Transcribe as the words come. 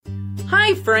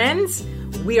Hi, friends!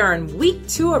 We are in week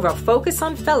 2 of our Focus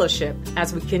on Fellowship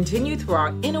as we continue through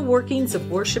our Inner Workings of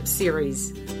Worship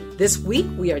series. This week,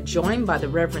 we are joined by the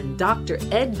Reverend Dr.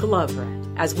 Ed Glover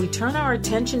as we turn our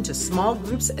attention to small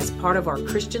groups as part of our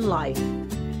Christian life.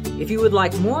 If you would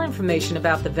like more information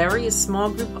about the various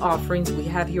small group offerings we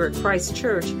have here at Christ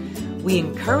Church, we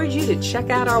encourage you to check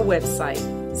out our website,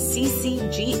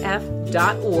 ccgf.org,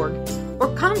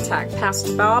 or contact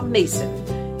Pastor Bob Mason.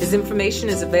 His information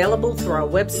is available through our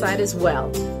website as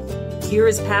well. Here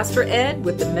is Pastor Ed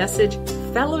with the message,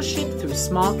 Fellowship Through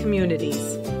Small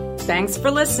Communities. Thanks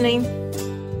for listening.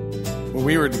 When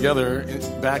we were together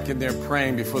back in there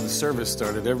praying before the service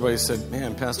started, everybody said,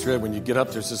 man, Pastor Ed, when you get up,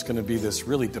 there's just going to be this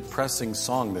really depressing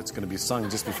song that's going to be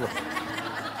sung just before.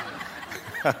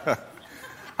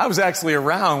 I was actually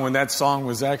around when that song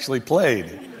was actually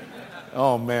played.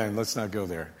 Oh, man, let's not go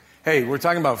there. Hey, we're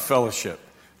talking about fellowship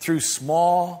through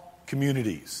small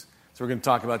communities. So we're going to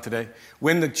talk about today.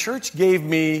 When the church gave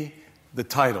me the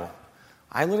title,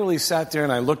 I literally sat there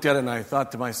and I looked at it and I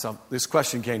thought to myself, this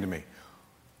question came to me.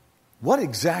 What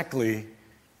exactly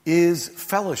is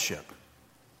fellowship?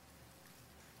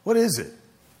 What is it?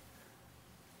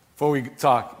 Before we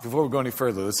go any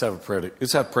further, let's have prayer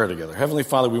together. Heavenly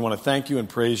Father, we want to thank you and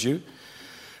praise you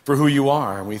for who you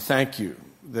are. And we thank you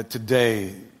that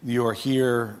today you are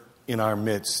here in our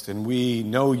midst, and we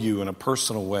know you in a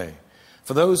personal way.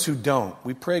 For those who don't,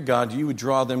 we pray, God, you would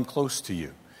draw them close to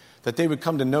you, that they would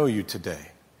come to know you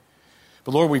today.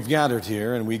 But Lord, we've gathered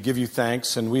here, and we give you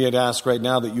thanks, and we had asked right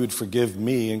now that you would forgive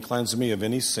me and cleanse me of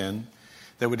any sin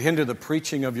that would hinder the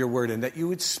preaching of your word, and that you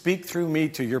would speak through me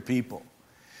to your people.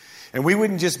 And we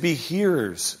wouldn't just be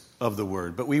hearers of the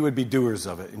word, but we would be doers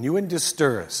of it. And you wouldn't just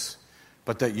stir us,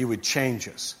 but that you would change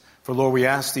us. For Lord, we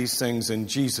ask these things in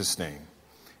Jesus' name.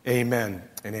 Amen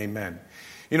and amen.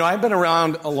 You know, I've been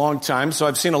around a long time, so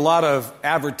I've seen a lot of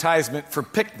advertisement for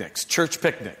picnics, church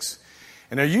picnics.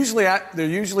 And they're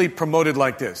usually promoted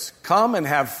like this. Come and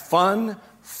have fun,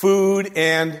 food,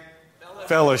 and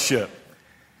fellowship.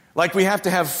 Like we have to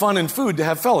have fun and food to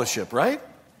have fellowship, right?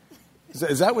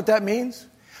 Is that what that means?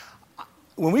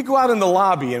 When we go out in the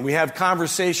lobby and we have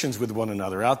conversations with one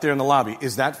another out there in the lobby,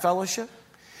 is that fellowship?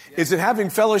 Is it having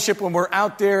fellowship when we're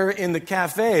out there in the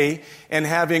cafe and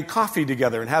having coffee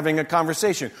together and having a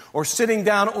conversation, or sitting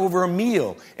down over a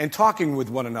meal and talking with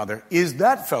one another? Is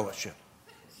that fellowship?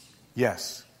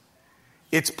 Yes.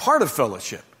 It's part of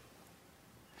fellowship.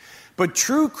 But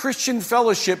true Christian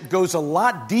fellowship goes a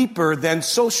lot deeper than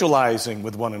socializing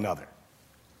with one another.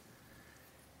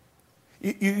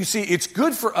 You see, it's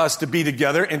good for us to be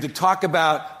together and to talk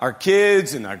about our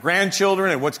kids and our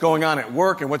grandchildren and what's going on at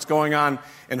work and what's going on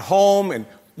in home and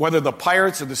whether the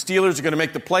Pirates or the Steelers are going to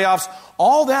make the playoffs.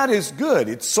 All that is good.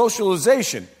 It's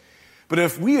socialization. But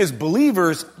if we as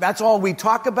believers, that's all we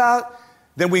talk about,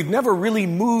 then we've never really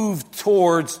moved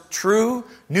towards true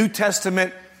New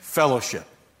Testament fellowship.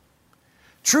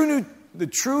 The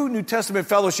true New Testament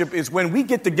fellowship is when we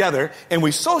get together and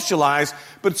we socialize,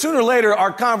 but sooner or later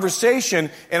our conversation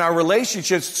and our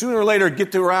relationships sooner or later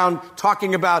get around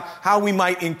talking about how we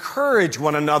might encourage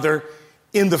one another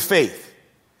in the faith,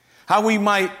 how we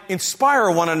might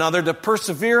inspire one another to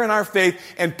persevere in our faith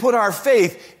and put our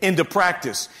faith into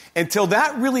practice. Until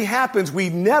that really happens,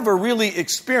 we've never really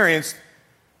experienced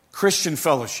Christian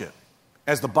fellowship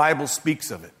as the Bible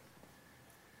speaks of it.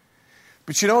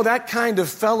 But you know, that kind of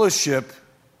fellowship,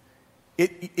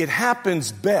 it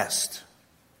happens best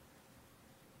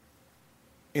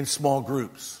in small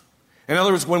groups. In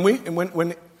other words,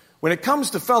 when it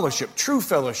comes to fellowship, true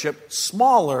fellowship,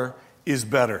 smaller is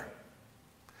better.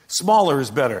 Smaller is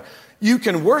better. You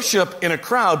can worship in a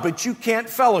crowd, but you can't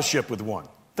fellowship with one.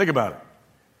 Think about it.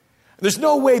 There's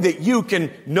no way that you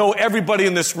can know everybody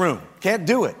in this room. Can't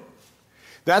do it.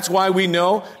 That's why we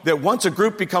know that once a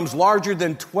group becomes larger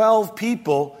than 12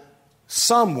 people,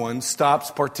 someone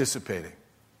stops participating.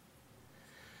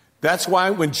 That's why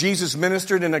when Jesus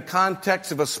ministered in a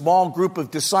context of a small group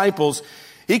of disciples,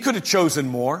 he could have chosen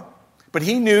more, but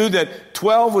he knew that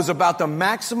 12 was about the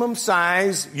maximum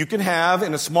size you can have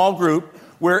in a small group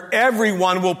where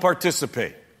everyone will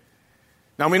participate.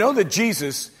 Now we know that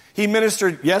Jesus, he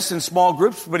ministered, yes, in small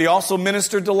groups, but he also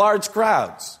ministered to large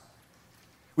crowds.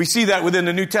 We see that within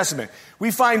the New Testament. We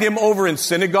find him over in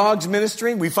synagogues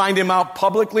ministering. We find him out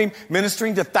publicly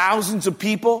ministering to thousands of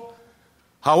people.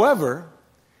 However,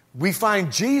 we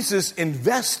find Jesus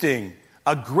investing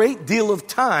a great deal of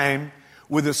time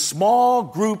with a small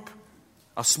group,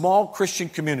 a small Christian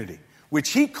community,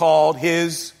 which he called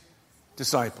his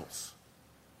disciples.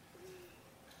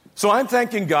 So I'm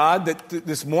thanking God that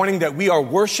this morning that we are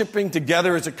worshiping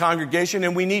together as a congregation,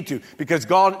 and we need to, because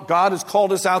God has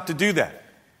called us out to do that.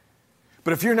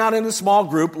 But if you're not in a small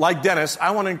group like Dennis,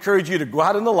 I want to encourage you to go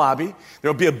out in the lobby.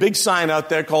 There'll be a big sign out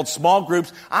there called small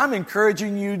groups. I'm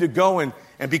encouraging you to go and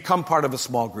become part of a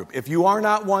small group. If you are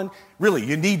not one, really,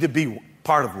 you need to be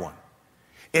part of one.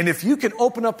 And if you can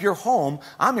open up your home,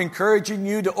 I'm encouraging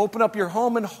you to open up your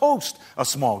home and host a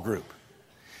small group.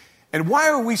 And why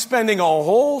are we spending a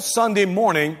whole Sunday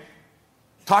morning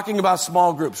talking about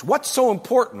small groups? What's so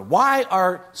important? Why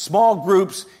are small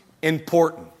groups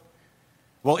important?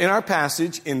 Well, in our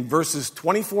passage, in verses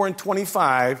 24 and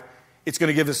 25, it's going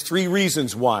to give us 3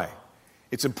 reasons why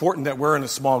it's important that we're in a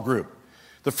small group.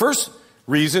 The first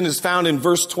reason is found in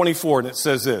verse 24, and it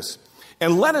says this: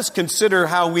 "And let us consider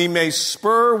how we may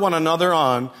spur one another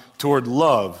on toward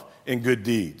love and good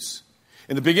deeds."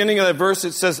 In the beginning of that verse,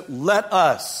 it says, "Let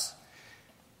us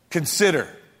consider."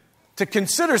 To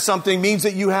consider something means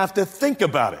that you have to think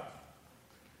about it.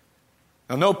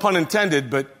 Now, no pun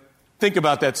intended, but think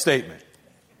about that statement.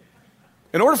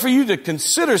 In order for you to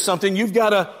consider something,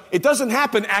 it doesn't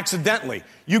happen accidentally.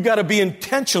 You've got to be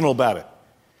intentional about it.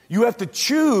 You have to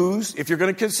choose, if you're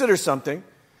going to consider something,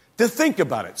 to think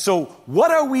about it. So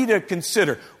what are we to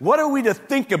consider? What are we to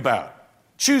think about?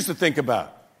 Choose to think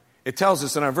about. It tells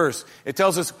us in our verse, it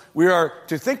tells us we are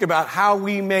to think about how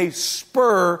we may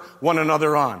spur one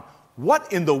another on.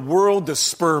 What in the world does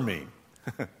spur mean?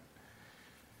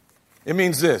 It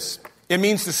means this. It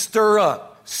means to stir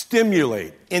up,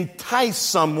 stimulate, entice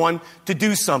someone to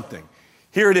do something.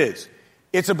 Here it is.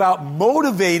 It's about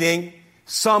motivating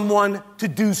someone to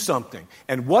do something.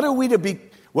 And what are we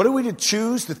to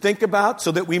choose to think about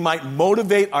so that we might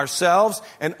motivate ourselves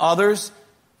and others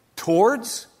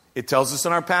towards? It tells us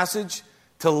in our passage,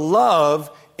 to love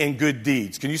and good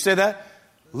deeds. Can you say that?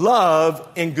 Love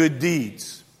and good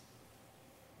deeds.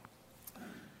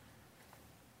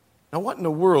 Now, what in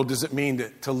the world does it mean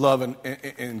to love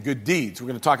and good deeds? We're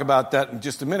going to talk about that in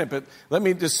just a minute, but let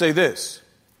me just say this.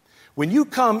 When you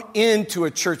come into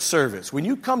a church service, when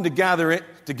you come to gather it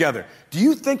together, do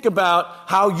you think about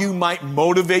how you might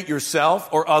motivate yourself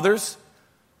or others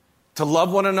to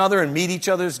love one another and meet each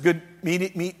other's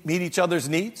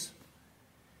needs?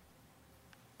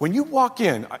 When you walk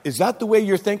in, is that the way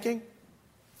you're thinking?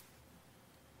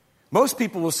 Most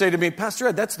people will say to me, "Pastor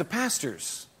Ed, that's the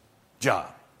pastor's job."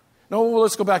 No, well,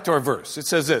 let's go back to our verse. It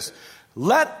says this: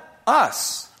 "Let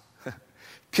us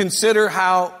consider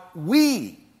how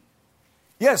we..."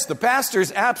 Yes, the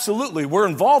pastors, absolutely, we're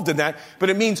involved in that, but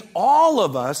it means all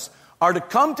of us are to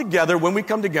come together when we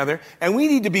come together, and we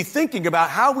need to be thinking about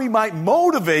how we might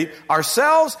motivate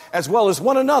ourselves as well as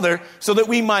one another so that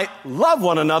we might love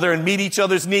one another and meet each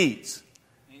other's needs.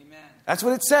 Amen. That's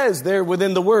what it says there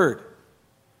within the word.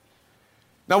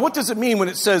 Now, what does it mean when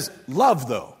it says love,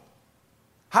 though?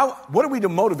 What are we to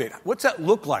motivate? What's that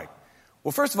look like?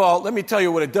 Well, first of all, let me tell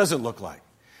you what it doesn't look like.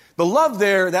 The love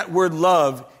there, that word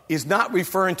love, is not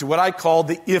referring to what I call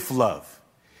the if love.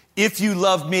 If you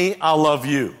love me, I'll love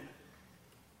you.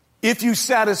 If you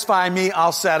satisfy me,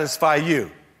 I'll satisfy you.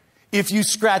 If you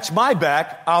scratch my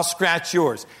back, I'll scratch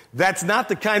yours. That's not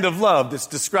the kind of love that's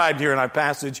described here in our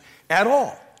passage at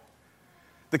all.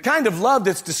 The kind of love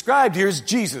that's described here is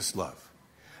Jesus' love.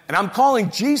 And I'm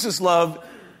calling Jesus' love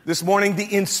this morning the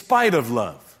in spite of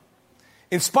love.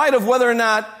 In spite of whether or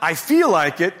not I feel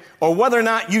like it or whether or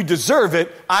not you deserve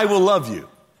it, I will love you.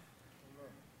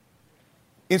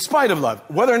 In spite of love.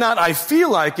 Whether or not I feel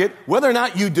like it, whether or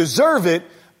not you deserve it,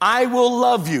 I will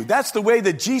love you. That's the way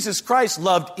that Jesus Christ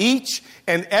loved each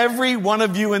and every one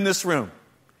of you in this room.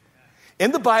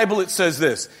 In the Bible, it says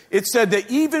this. It said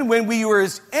that even when we were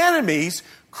his enemies,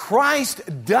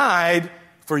 Christ died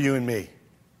for you and me.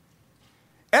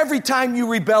 Every time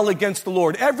you rebel against the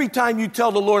Lord, every time you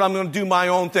tell the Lord, I'm going to do my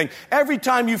own thing, every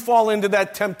time you fall into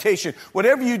that temptation,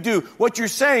 whatever you do, what you're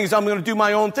saying is, I'm going to do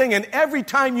my own thing. And every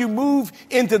time you move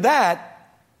into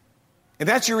that, and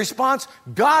that's your response,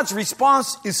 God's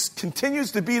response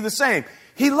continues to be the same.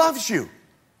 He loves you.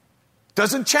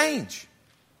 Doesn't change.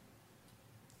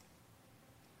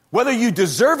 Whether you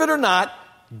deserve it or not,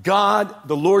 God,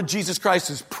 the Lord Jesus Christ,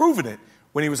 has proven it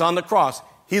when he was on the cross.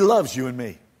 He loves you and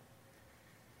me.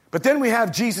 But then we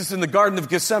have Jesus in the Garden of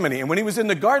Gethsemane. And when he was in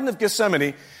the Garden of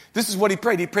Gethsemane, this is what he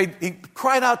prayed. He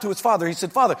cried out to his Father. He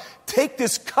said, "Father, take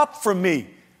this cup from me."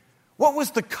 What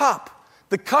was the cup?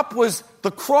 The cup was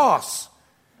the cross.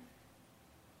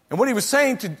 And what he was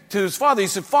saying to his Father, he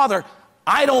said, "Father,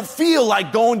 I don't feel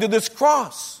like going to this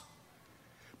cross."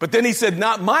 But then he said,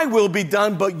 "Not my will be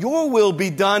done, but your will be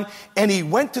done." And he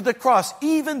went to the cross.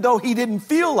 Even though he didn't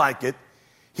feel like it,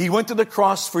 he went to the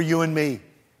cross for you and me.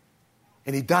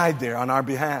 And he died there on our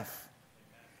behalf.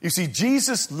 You see,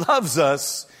 Jesus loves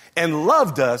us and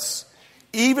loved us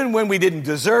even when we didn't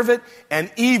deserve it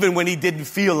and even when he didn't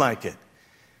feel like it.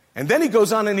 And then he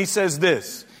goes on and he says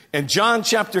this. In John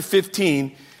chapter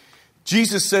 15,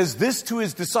 Jesus says this to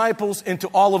his disciples and to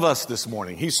all of us this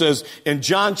morning. He says in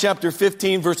John chapter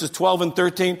 15, verses 12 and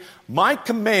 13, my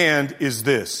command is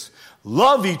this,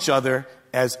 love each other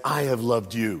as I have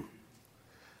loved you.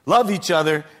 Love each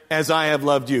other as I have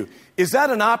loved you. Is that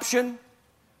an option?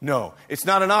 No, it's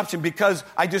not an option because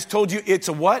I just told you it's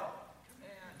a what?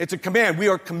 It's a command. We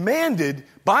are commanded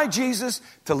by Jesus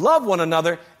to love one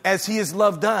another as he has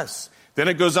loved us. Then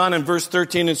it goes on in verse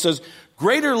 13 and says,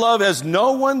 greater love has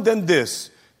no one than this,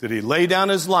 that he lay down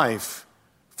his life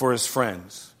for his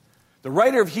friends. The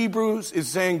writer of Hebrews is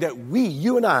saying that we,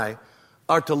 you and I,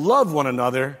 are to love one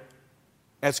another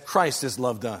as Christ has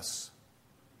loved us.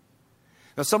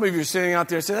 Now, some of you are sitting out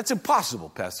there and say, that's impossible,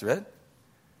 Pastor Ed.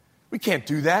 We can't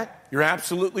do that. You're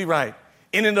absolutely right.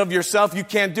 In and of yourself, you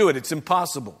can't do it. It's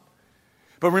impossible.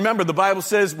 But remember, the Bible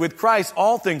says with Christ,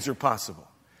 all things are possible.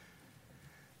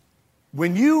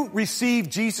 When you receive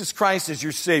Jesus Christ as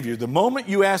your Savior, the moment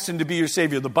you ask him to be your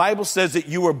Savior, the Bible says that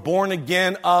you were born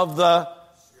again of the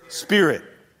Spirit.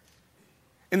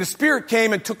 And the Spirit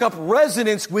came and took up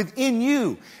residence within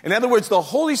you. In other words, the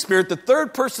Holy Spirit, the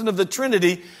third person of the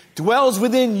Trinity, dwells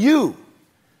within you.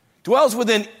 Dwells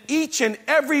within each and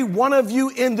every one of you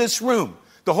in this room.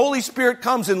 The Holy Spirit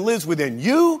comes and lives within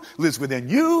you, lives within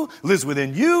you, lives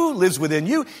within you, lives within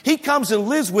you. He comes and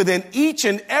lives within each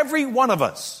and every one of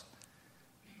us.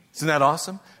 Isn't that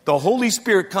awesome? The Holy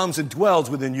Spirit comes and dwells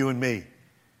within you and me.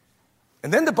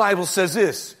 And then the Bible says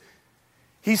this.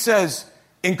 He says,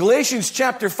 in Galatians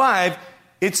chapter 5,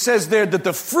 it says there that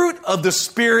the fruit of the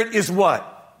Spirit is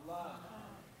what? Love.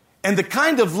 And the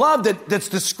kind of love that's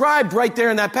described right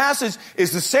there in that passage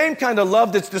is the same kind of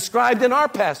love that's described in our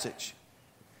passage.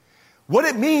 What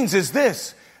it means is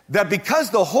this, that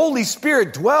because the Holy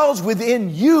Spirit dwells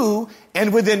within you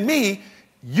and within me,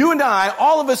 you and I,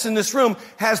 all of us in this room,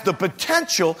 has the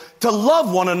potential to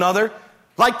love one another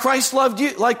like Christ loved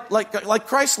you, like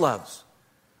Christ loves.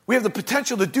 We have the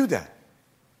potential to do that.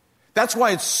 That's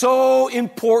why it's so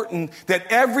important that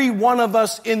every one of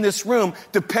us in this room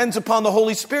depends upon the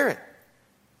Holy Spirit.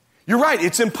 You're right,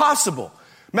 it's impossible.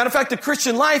 Matter of fact, the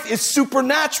Christian life is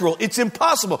supernatural. It's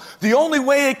impossible. The only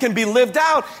way it can be lived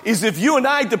out is if you and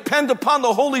I depend upon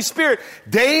the Holy Spirit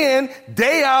day in,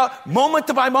 day out, moment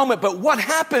by moment. But what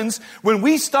happens when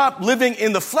we stop living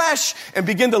in the flesh and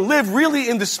begin to live really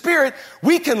in the Spirit?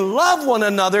 We can love one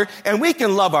another and we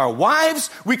can love our wives,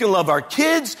 we can love our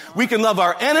kids, we can love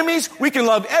our enemies, we can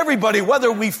love everybody,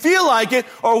 whether we feel like it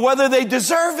or whether they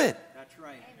deserve it. That's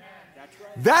right. That's right.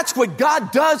 That's what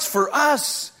God does for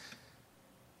us.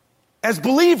 As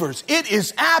believers, it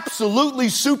is absolutely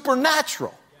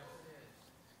supernatural.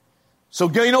 So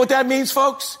you know what that means,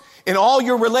 folks? In all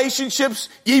your relationships,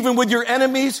 even with your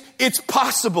enemies, it's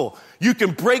possible. You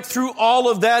can break through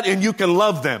all of that and you can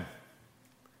love them.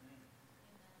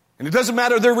 And it doesn't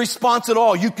matter their response at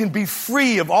all. You can be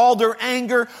free of all their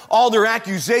anger, all their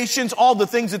accusations, all the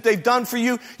things that they've done for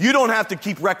you. You don't have to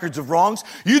keep records of wrongs.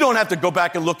 You don't have to go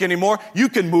back and look anymore. You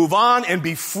can move on and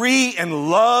be free and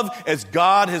love as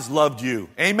God has loved you.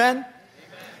 Amen? Amen.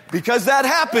 Because that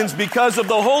happens because of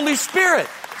the Holy Spirit.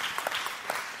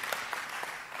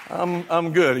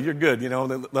 I'm good. You're good. You know,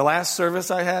 the last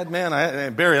service I had,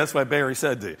 man, Barry, that's what Barry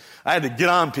said to you. I had to get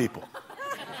on people.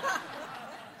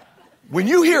 When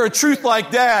you hear a truth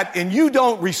like that and you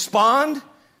don't respond,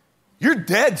 you're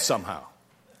dead somehow.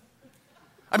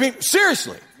 I mean,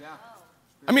 seriously.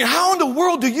 I mean, how in the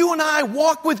world do you and I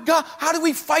walk with God? How do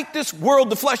we fight this world,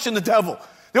 the flesh and the devil?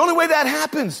 The only way that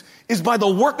happens is by the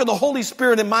work of the Holy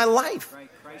Spirit in my life. Right,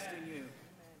 Christ in you.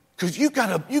 Because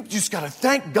you just gotta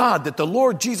thank God that the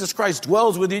Lord Jesus Christ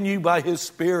dwells within you by His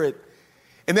Spirit.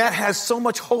 And that has so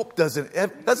much hope, doesn't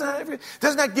it?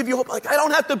 Doesn't that give you hope? Like, I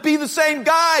don't have to be the same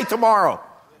guy tomorrow.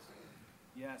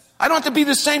 Yes. I don't have to be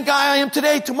the same guy I am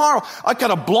today, tomorrow. I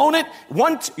could have blown it.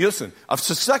 Listen, a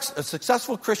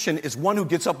successful Christian is one who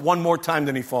gets up one more time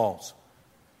than he falls.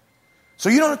 So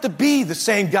you don't have to be the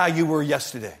same guy you were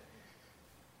yesterday.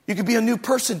 You could be a new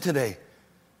person today.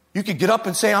 You could get up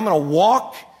and say, I'm going to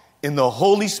walk in the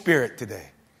Holy Spirit today.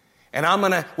 And I'm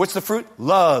going to, what's the fruit?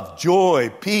 Love,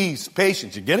 joy, peace,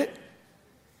 patience. You get it?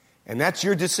 And that's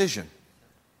your decision.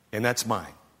 And that's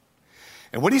mine.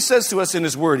 And what he says to us in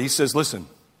his word, he says, listen,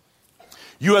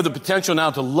 you have the potential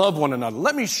now to love one another.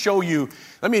 Let me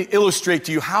illustrate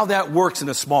to you how that works in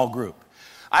a small group.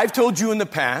 I've told you in the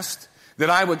past that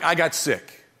I got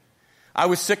sick. I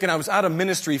was sick and I was out of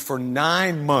ministry for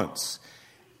 9 months.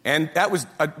 And that was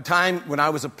a time when I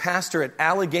was a pastor at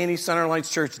Allegheny Center Lights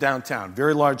Church downtown,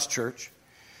 very large church.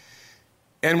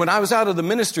 And when I was out of the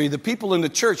ministry, the people in the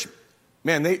church,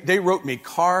 man, they wrote me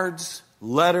cards,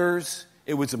 letters.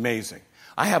 It was amazing.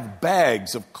 I have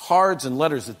bags of cards and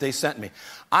letters that they sent me.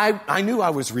 I knew I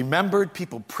was remembered.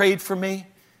 People prayed for me.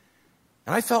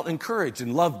 And I felt encouraged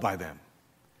and loved by them.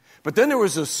 But then there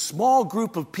was a small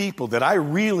group of people that I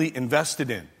really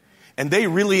invested in. And they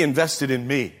really invested in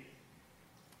me.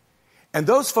 And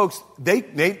those folks, they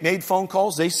made phone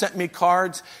calls. They sent me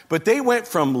cards. But they went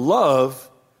from love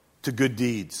to good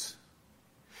deeds.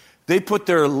 They put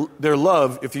their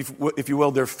love, if you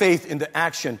will, their faith into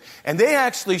action. And they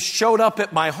actually showed up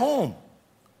at my home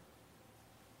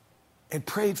and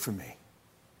prayed for me.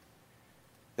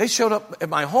 They showed up at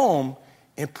my home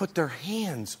and put their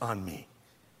hands on me.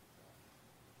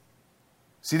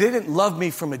 See, they didn't love me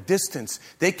from a distance.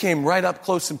 They came right up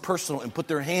close and personal and put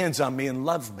their hands on me and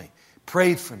loved me,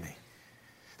 prayed for me.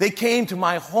 They came to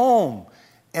my home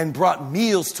and brought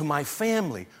meals to my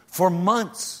family for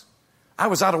months. I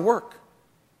was out of work.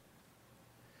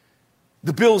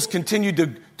 The bills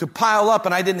continued to pile up,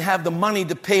 and I didn't have the money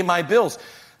to pay my bills.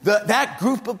 That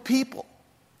group of people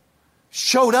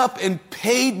showed up and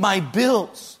paid my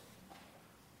bills.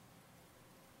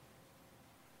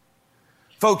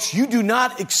 Folks, you do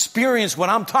not experience what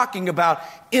I'm talking about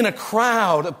in a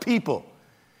crowd of people.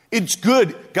 It's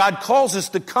good. God calls us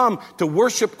to come to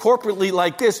worship corporately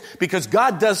like this because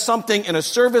God does something in a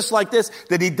service like this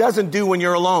that He doesn't do when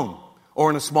you're alone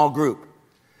or in a small group.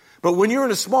 But when you're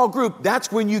in a small group,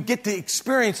 that's when you get to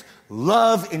experience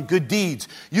love and good deeds.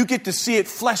 You get to see it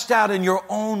fleshed out in your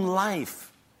own life.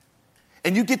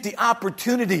 And you get the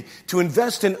opportunity to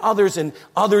invest in others and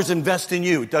others invest in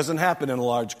you. It doesn't happen in a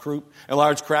large group, a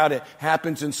large crowd. It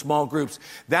happens in small groups.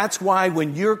 That's why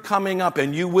when you're coming up,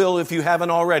 and you will if you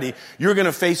haven't already, you're going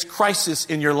to face crisis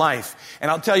in your life. And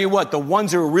I'll tell you what, the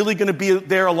ones that are really going to be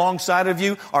there alongside of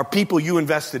you are people you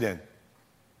invested in.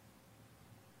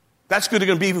 That's going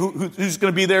to be who's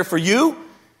going to be there for you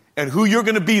and who you're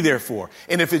going to be there for.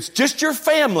 And if it's just your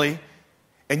family,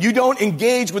 and you don't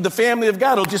engage with the family of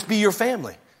God, it'll just be your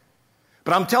family.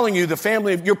 But I'm telling you,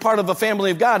 you're part of the family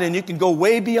of God, and you can go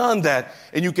way beyond that,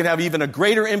 and you can have even a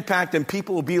greater impact, and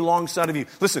people will be alongside of you.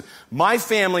 Listen, my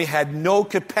family had no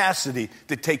capacity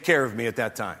to take care of me at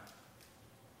that time.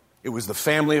 It was the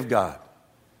family of God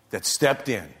that stepped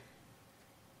in,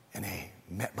 and they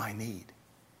met my need.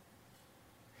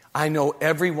 I know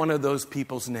every one of those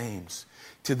people's names.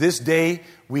 To this day,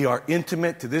 we are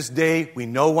intimate. To this day, we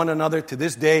know one another. To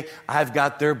this day, I've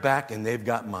got their back and they've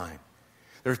got mine.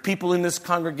 There's people in this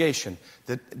congregation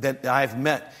that I've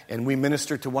met, and we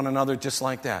minister to one another just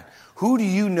like that. Who do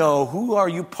you know, who are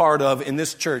you part of in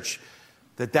this church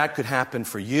that could happen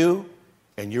for you,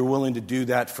 and you're willing to do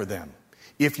that for them?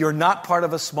 If you're not part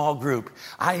of a small group,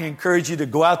 I encourage you to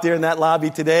go out there in that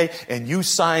lobby today and you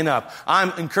sign up.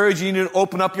 I'm encouraging you to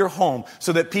open up your home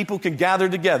so that people can gather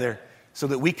together so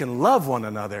that we can love one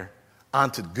another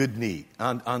onto good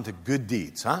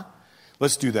deeds, huh?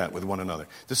 Let's do that with one another.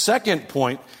 The second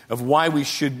point of why we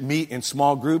should meet in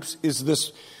small groups is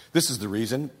this. This is the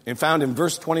reason. And found in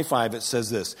verse 25, it says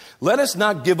this: "Let us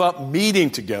not give up meeting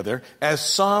together as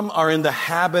some are in the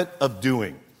habit of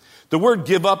doing." The word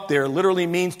give up there literally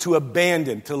means to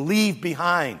abandon, to leave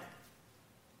behind.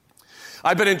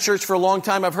 I've been in church for a long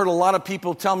time. I've heard a lot of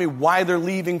people tell me why they're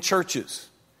leaving churches.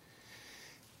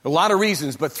 A lot of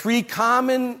reasons, but three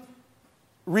common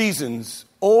reasons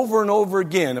over and over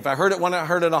again, if I heard it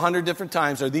 100 different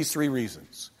times, are these three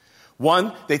reasons.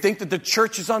 One, they think that the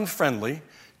church is unfriendly.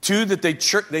 Two, that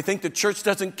they think the church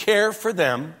doesn't care for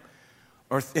them.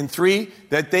 And three,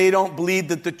 that they don't believe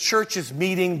that the church is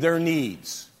meeting their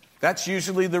needs. That's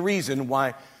usually the reason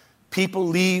why people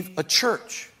leave a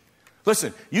church.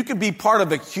 Listen, you can be part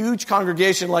of a huge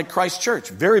congregation like Christ Church,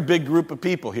 very big group of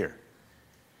people here.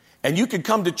 And you can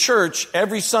come to church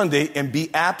every Sunday and be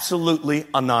absolutely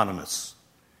anonymous.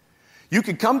 You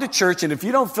can come to church, and if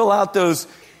you don't fill out those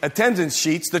attendance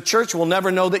sheets, the church will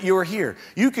never know that you are here.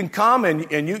 You can come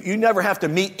and you never have to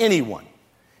meet anyone.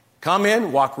 Come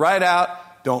in, walk right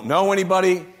out, don't know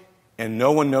anybody, and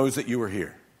no one knows that you are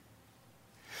here.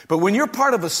 But when you're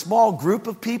part of a small group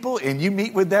of people and you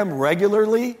meet with them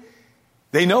regularly,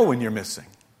 they know when you're missing.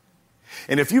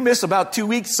 And if you miss about 2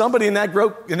 weeks, somebody in that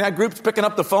group's picking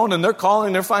up the phone and they're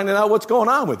calling, they're finding out what's going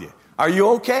on with you. Are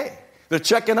you okay? They're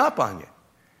checking up on you.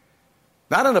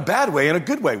 Not in a bad way, in a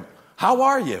good way. How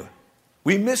are you?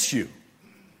 We miss you.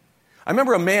 I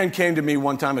remember a man came to me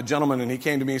one time, a gentleman, and he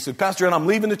came to me and said, "Pastor Ed, I'm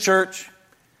leaving the church."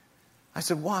 I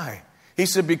said, "Why?" He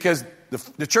said, "Because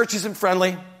the church isn't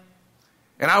friendly,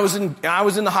 And I was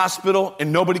in the hospital,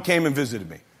 and nobody came and visited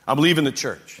me. I'm leaving the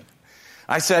church.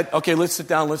 I said, okay, let's sit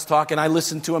down, let's talk. And I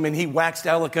listened to him, and he waxed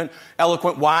eloquent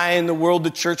why in the world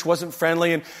the church wasn't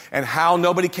friendly and how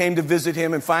nobody came to visit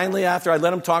him. And finally, after I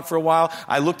let him talk for a while,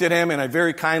 I looked at him and I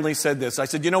very kindly said this. I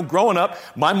said, growing up,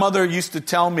 my mother used to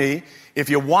tell me, if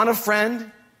you want a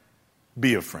friend,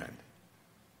 be a friend.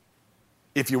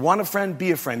 If you want a friend,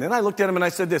 be a friend. And I looked at him and I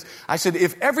said this. I said,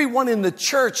 if everyone in the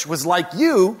church was like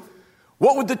you,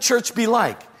 what would the church be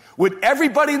like? Would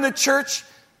everybody in the church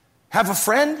have a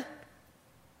friend?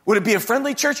 Would it be a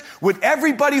friendly church? Would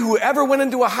everybody who ever went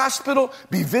into a hospital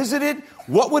be visited?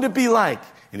 What would it be like?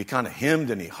 And he kind of hemmed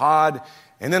and he hawed.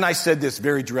 And then I said this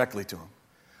very directly to him.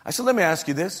 I said, let me ask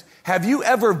you this. Have you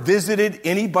ever visited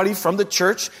anybody from the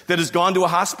church that has gone to a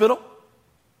hospital?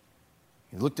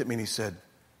 He looked at me and he said,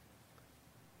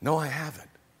 no, I haven't.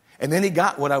 And then he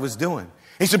got what I was doing.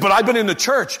 He said, but I've been in the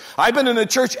church. I've been in the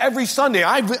church every Sunday.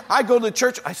 I go to the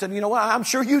church. I said, you know what? I'm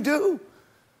sure you do.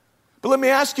 But let me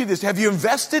ask you this. Have you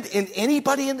invested in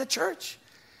anybody in the church?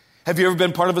 Have you ever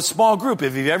been part of a small group?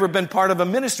 Have you ever been part of a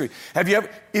ministry?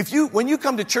 When you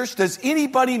come to church, does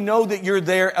anybody know that you're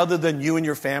there other than you and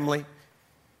your family?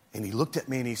 And he looked at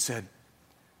me and he said,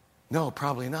 no,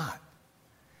 probably not.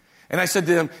 And I said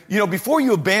to him, before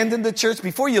you abandon the church,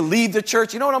 before you leave the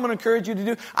church, you know what I'm going to encourage you to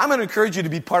do? I'm going to encourage you to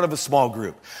be part of a small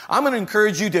group. I'm going to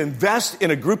encourage you to invest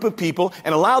in a group of people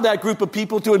and allow that group of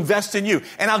people to invest in you.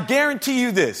 And I'll guarantee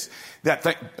you this,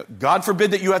 that God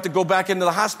forbid that you have to go back into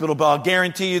the hospital, but I'll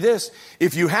guarantee you this,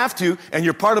 if you have to, and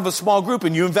you're part of a small group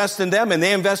and you invest in them and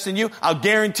they invest in you, I'll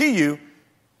guarantee you'll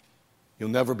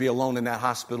never be alone in that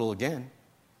hospital again.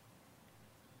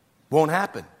 Won't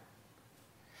happen.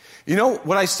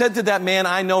 What I said to that man,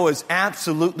 I know is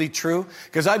absolutely true,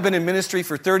 because I've been in ministry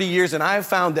for 30 years and I have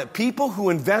found that people who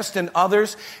invest in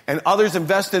others and others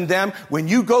invest in them, when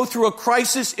you go through a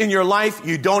crisis in your life,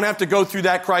 you don't have to go through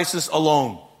that crisis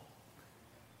alone.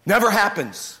 Never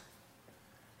happens.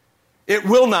 It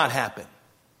will not happen.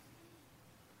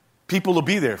 People will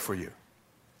be there for you.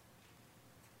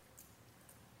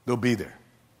 They'll be there.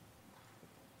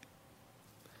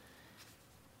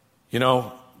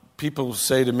 People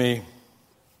say to me,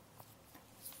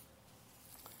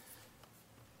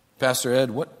 Pastor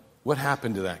Ed, what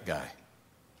happened to that guy?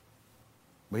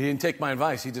 Well, he didn't take my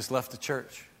advice. He just left the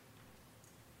church.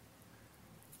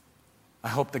 I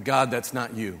hope to God that's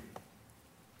not you.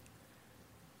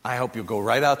 I hope you'll go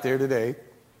right out there today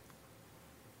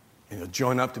and you'll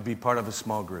join up to be part of a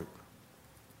small group.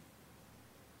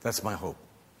 That's my hope.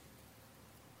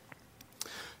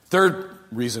 Third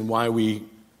reason why we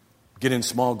get in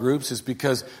small groups is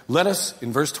because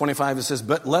in verse 25 it says,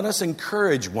 but let us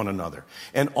encourage one another,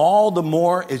 and all the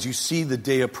more as you see the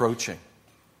day approaching.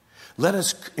 Let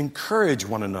us encourage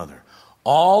one another,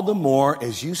 all the more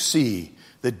as you see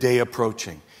the day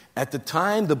approaching. At the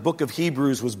time the book of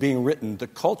Hebrews was being written, the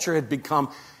culture had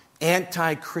become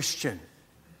anti-Christian.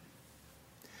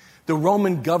 The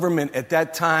Roman government at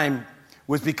that time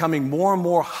was becoming more and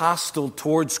more hostile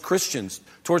towards Christians,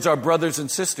 towards our brothers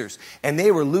and sisters. And they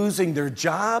were losing their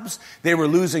jobs. They were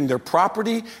losing their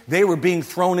property. They were being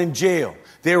thrown in jail.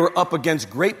 They were up against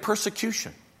great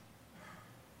persecution.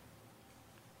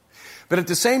 But at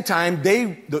the same time,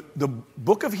 the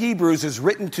book of Hebrews is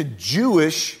written to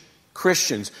Jewish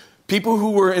Christians, people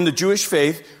who were in the Jewish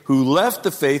faith, who left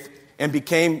the faith and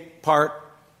became part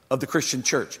of the Christian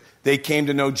church. They came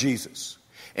to know Jesus.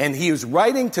 And he was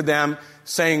writing to them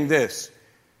saying this,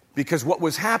 because what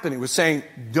was happening was saying,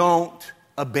 don't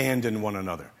abandon one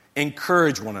another.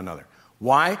 Encourage one another.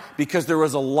 Why? Because there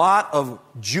was a lot of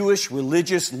Jewish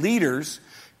religious leaders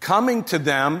coming to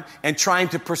them and trying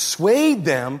to persuade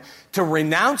them to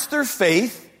renounce their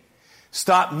faith,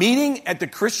 stop meeting at the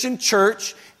Christian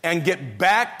church, and get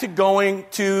back to going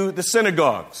to the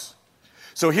synagogues.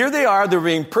 So here they are, they're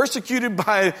being persecuted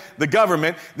by the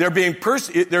government, they're being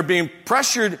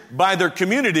pressured by their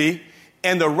community,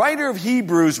 and the writer of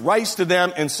Hebrews writes to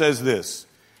them and says this.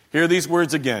 Hear these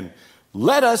words again.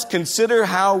 Let us consider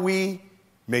how we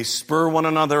may spur one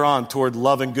another on toward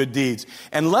love and good deeds.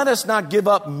 And let us not give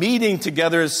up meeting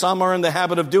together as some are in the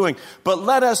habit of doing, but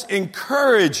let us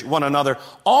encourage one another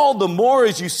all the more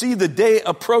as you see the day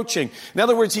approaching. In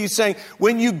other words, he's saying,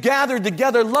 when you gather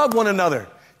together, love one another.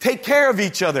 Take care of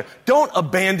each other. Don't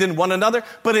abandon one another,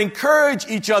 but encourage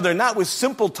each other, not with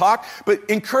simple talk, but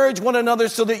encourage one another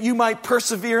so that you might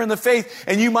persevere in the faith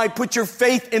and you might put your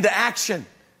faith into action.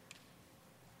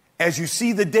 As you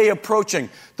see the day approaching,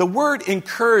 the word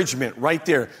encouragement right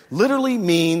there literally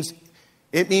means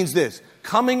this.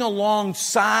 coming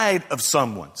alongside of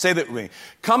someone. Say that with me.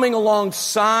 Coming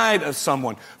alongside of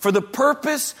someone for the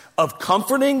purpose of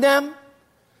comforting them,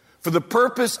 for the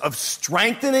purpose of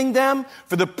strengthening them,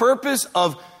 for the purpose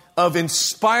of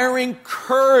inspiring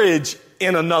courage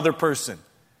in another person.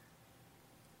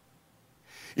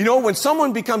 You know, when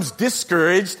someone becomes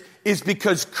discouraged, it's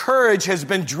because courage has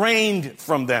been drained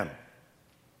from them.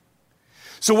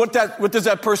 So what does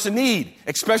that person need,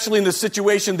 especially in the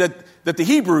situation that the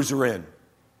Hebrews are in?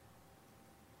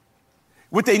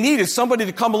 What they need is somebody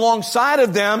to come alongside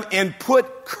of them and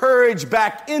put courage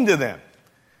back into them.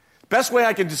 Best way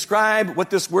I can describe what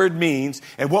this word means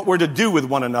and what we're to do with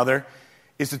one another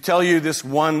is to tell you this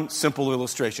one simple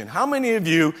illustration. How many of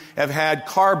you have had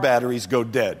car batteries go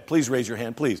dead? Please raise your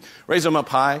hand, please. Raise them up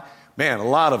high. Man, a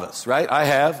lot of us, right? I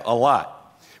have a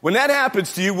lot. When that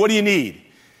happens to you, what do you need?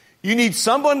 You need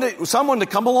someone to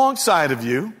come alongside of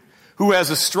you who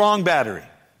has a strong battery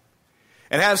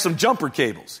and has some jumper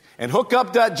cables and hook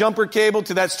up that jumper cable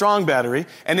to that strong battery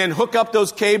and then hook up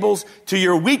those cables to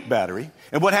your weak battery.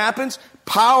 And what happens?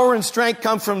 Power and strength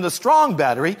come from the strong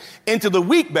battery into the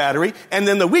weak battery, and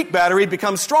then the weak battery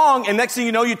becomes strong, and next thing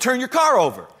you know, you turn your car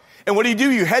over. And what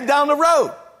do? You head down the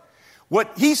road.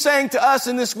 What he's saying to us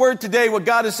in this word today, what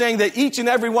God is saying, that each and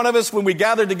every one of us, when we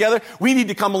gather together, we need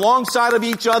to come alongside of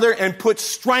each other and put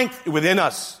strength within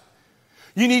us.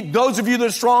 You need those of you that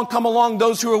are strong, come along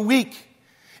those who are weak.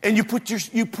 And you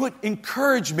put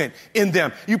encouragement in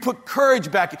them. You put courage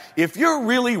back. If you're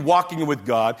really walking with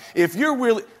God, if you're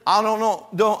really, I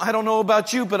don't know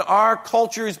about you, but our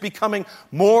culture is becoming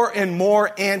more and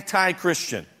more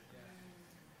anti-Christian.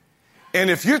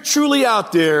 And if you're truly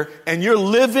out there and you're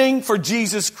living for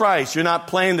Jesus Christ, you're not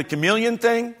playing the chameleon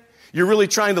thing. You're really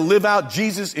trying to live out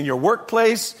Jesus in your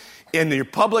workplace, in your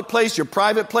public place, your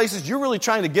private places. You're really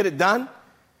trying to get it done.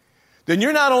 Then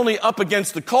you're not only up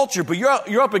against the culture, but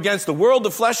you're up against the world, the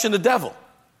flesh, and the devil.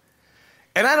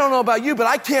 And I don't know about you, but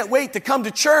I can't wait to come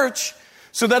to church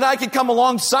so that I can come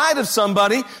alongside of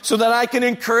somebody so that I can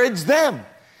encourage them.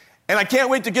 And I can't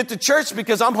wait to get to church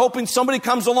because I'm hoping somebody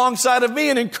comes alongside of me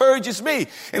and encourages me.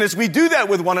 And as we do that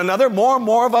with one another, more and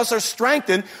more of us are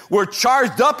strengthened. We're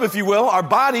charged up, if you will, our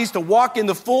bodies to walk in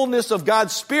the fullness of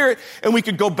God's Spirit. And we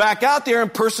can go back out there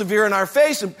and persevere in our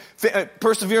faith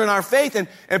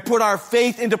and put our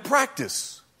faith into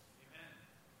practice.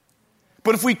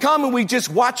 But if we come and we just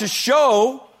watch a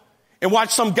show and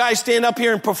watch some guy stand up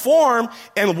here and perform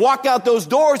and walk out those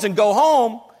doors and go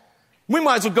home, we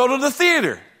might as well go to the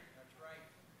theater.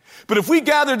 But if we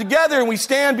gather together and we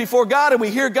stand before God and we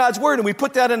hear God's word and we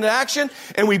put that into action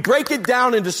and we break it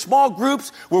down into small groups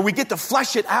where we get to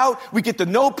flesh it out, we get to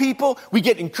know people, we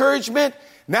get encouragement,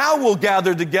 now we'll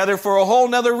gather together for a whole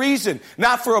nother reason.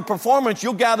 Not for a performance.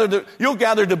 You'll gather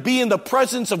to be in the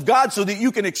presence of God so that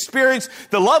you can experience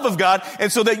the love of God and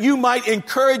so that you might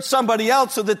encourage somebody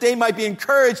else so that they might be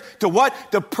encouraged to what?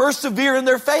 To persevere in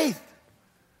their faith.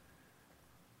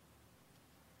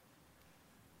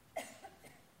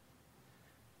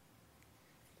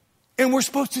 And we're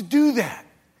supposed to do that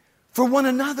for one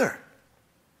another.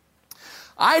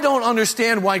 I don't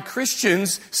understand why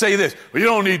Christians say this. Well, you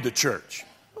don't need the church.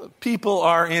 People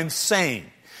are insane.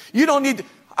 You don't need...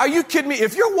 Are you kidding me?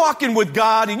 If you're walking with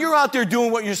God and you're out there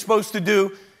doing what you're supposed to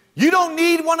do, you don't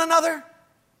need one another?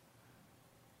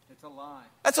 It's a lie.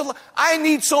 That's a lie. I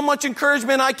need so much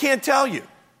encouragement, I can't tell you.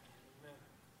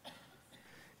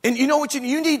 And you know what?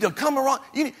 You need to come around.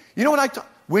 You know what I talk...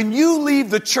 When you leave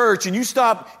the church and you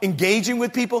stop engaging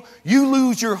with people, you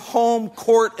lose your home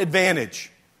court advantage.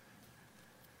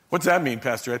 What's that mean,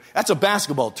 Pastor Ed? That's a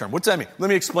basketball term. What's that mean? Let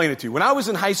me explain it to you. When I was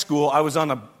in high school, I was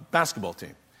on a basketball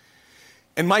team.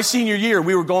 In my senior year,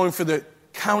 we were going for the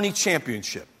county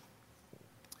championship.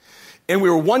 And we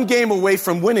were one game away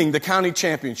from winning the county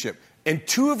championship. And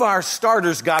two of our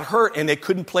starters got hurt and they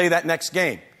couldn't play that next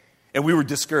game. And we were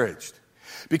discouraged.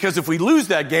 Because if we lose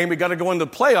that game, we got to go into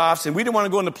the playoffs, and we didn't want to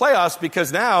go into playoffs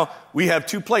because now we have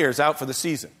two players out for the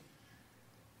season.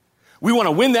 We want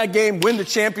to win that game, win the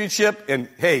championship, and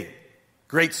hey,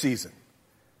 great season.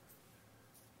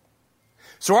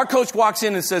 So our coach walks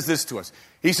in and says this to us.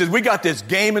 He says, we got this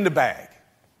game in the bag.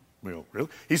 We go, really?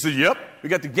 He said, yep, we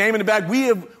got the game in the bag.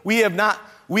 We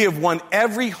have won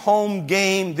every home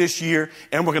game this year,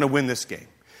 and we're going to win this game.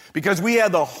 Because we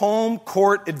have the home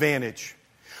court advantage.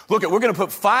 Look, we're going to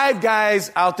put 5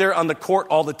 guys out there on the court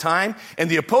all the time, and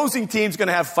the opposing team's going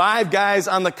to have 5 guys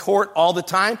on the court all the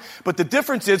time. But the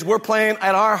difference is we're playing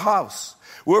at our house.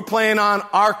 We're playing on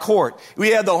our court. We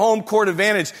have the home court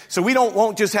advantage. So we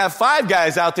won't just have 5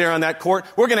 guys out there on that court.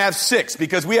 We're going to have 6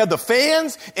 because we have the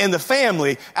fans and the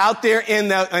family out there in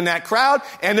that crowd,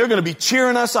 and they're going to be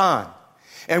cheering us on.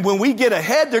 And when we get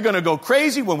ahead, they're going to go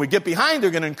crazy. When we get behind,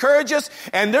 they're going to encourage us.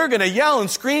 And they're going to yell and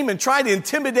scream and try to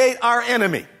intimidate our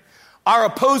enemy, our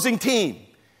opposing team.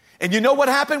 And you know what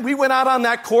happened? We went out on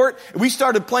that court, and we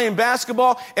started playing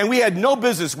basketball, and we had no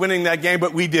business winning that game,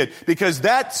 but we did. Because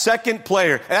that second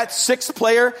player, that sixth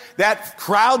player, that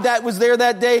crowd that was there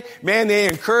that day, man, they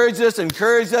encouraged us,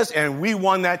 and we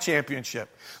won that championship.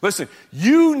 Listen,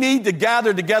 you need to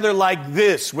gather together like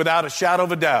this without a shadow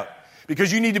of a doubt.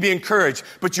 Because you need to be encouraged.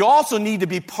 But you also need to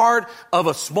be part of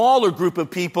a smaller group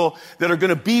of people that are going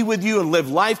to be with you and live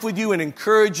life with you and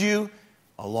encourage you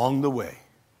along the way.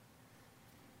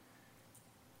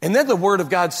 And then the Word of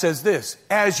God says this,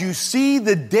 as you see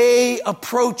the day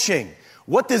approaching.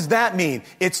 What does that mean?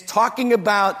 It's talking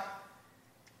about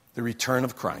the return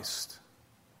of Christ.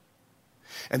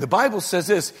 And the Bible says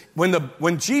this,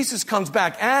 when Jesus comes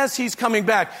back, as He's coming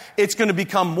back, it's going to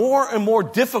become more and more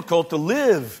difficult to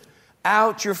live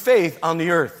out your faith on the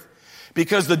earth.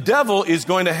 Because the devil is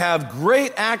going to have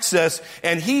great access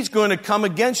and he's going to come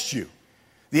against you.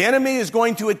 The enemy is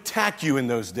going to attack you in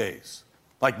those days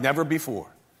like never before.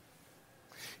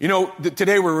 You know,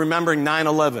 today we're remembering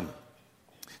 9/11.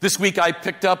 This week I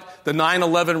picked up the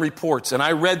 9/11 reports and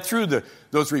I read through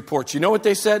those reports. You know what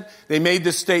they said? They made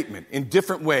this statement in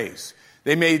different ways.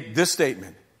 They made this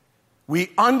statement.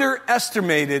 We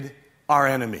underestimated our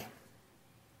enemy.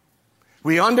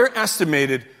 We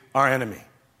underestimated our enemy.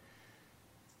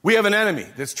 We have an enemy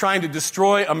that's trying to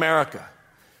destroy America.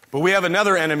 But we have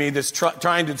another enemy that's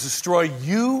trying to destroy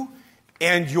you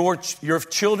and your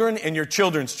children and your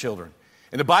children's children.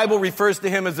 And the Bible refers to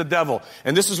him as the devil.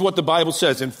 And this is what the Bible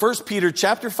says. In 1 Peter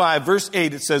chapter 5, verse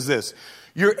 8, it says this.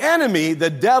 Your enemy, the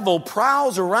devil,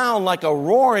 prowls around like a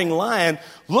roaring lion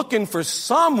looking for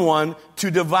someone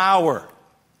to devour.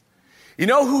 You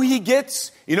know who he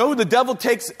gets? You know who the devil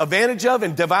takes advantage of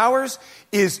and devours?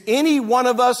 Is any one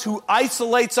of us who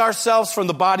isolates ourselves from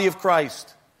the body of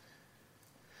Christ.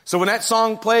 So when that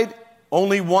song played,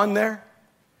 only one there.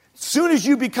 As soon as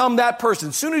you become that person,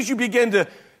 as soon as you begin to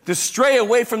stray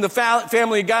away from the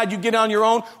family of God, you get on your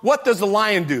own, what does the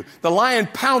lion do? The lion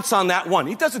pounces on that one.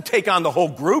 He doesn't take on the whole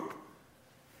group.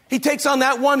 He takes on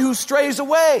that one who strays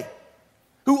away,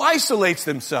 who isolates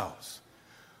themselves.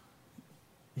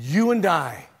 You and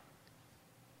I,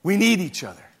 we need each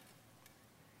other.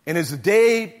 And as the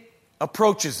day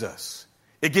approaches us,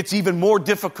 it gets even more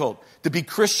difficult to be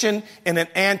Christian in an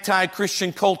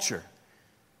anti-Christian culture.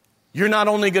 You're not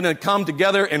only going to come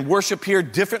together and worship here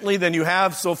differently than you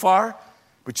have so far,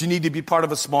 but you need to be part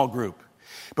of a small group.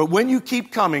 But when you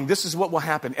keep coming, this is what will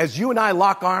happen. As you and I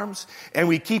lock arms and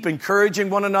we keep encouraging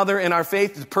one another in our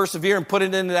faith to persevere and put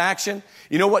it into action,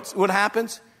 you know what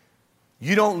happens?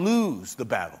 You don't lose the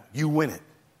battle. You win it.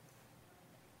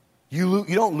 You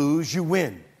don't lose, you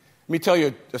win. Let me tell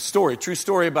you a story, a true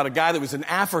story about a guy that was in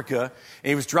Africa, and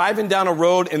he was driving down a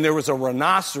road, and there was a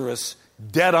rhinoceros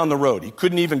dead on the road. He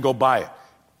couldn't even go by it.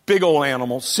 Big old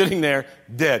animal sitting there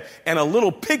dead. And a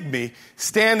little pygmy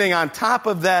standing on top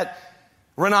of that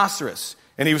rhinoceros.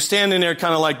 And he was standing there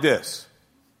kind of like this.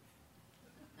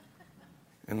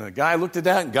 And the guy looked at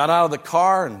that and got out of the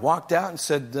car and walked out and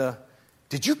said,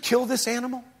 did you kill this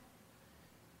animal?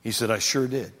 He said, I sure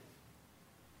did.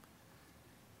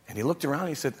 And he looked around and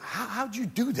he said, how'd you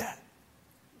do that?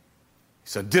 He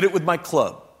said, did it with my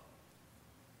club.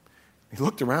 He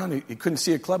looked around, he couldn't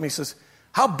see a club, and he says,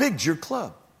 how big's your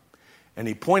club? And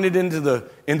he pointed into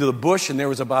the bush, and there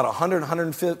was about 100,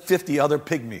 150 other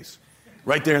pygmies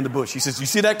right there in the bush. He says, you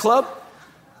see that club?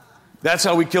 That's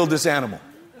how we killed this animal.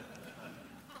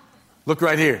 Look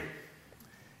right here.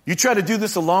 You try to do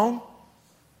this alone,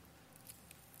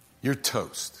 you're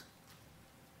toast.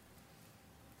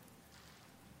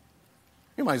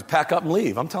 You might as well pack up and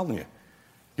leave, I'm telling you.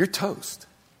 You're toast.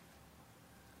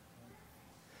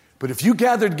 But if you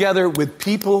gather together with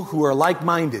people who are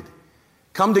like-minded,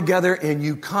 come together and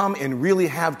you come and really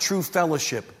have true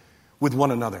fellowship with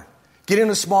one another. Get in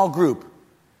a small group.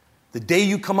 The day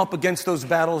you come up against those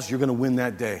battles, you're going to win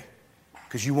that day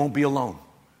because you won't be alone.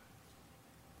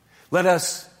 Let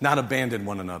us not abandon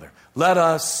one another. Let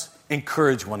us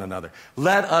encourage one another.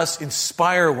 Let us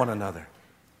inspire one another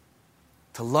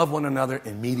to love one another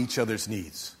and meet each other's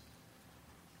needs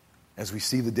as we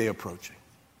see the day approaching.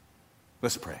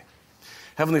 Let's pray.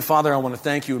 Heavenly Father, I want to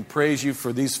thank you and praise you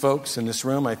for these folks in this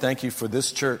room. I thank you for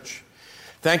this church.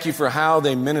 Thank you for how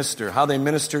they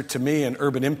minister to me and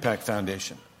Urban Impact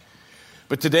Foundation.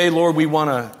 But today, Lord, we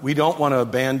don't want to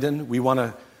abandon. We want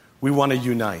to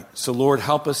unite. So, Lord,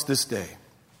 help us this day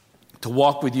to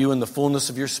walk with you in the fullness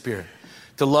of your Spirit,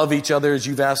 to love each other as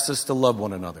you've asked us to love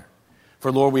one another.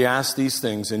 For, Lord, we ask these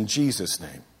things in Jesus'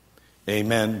 name.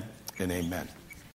 Amen and amen.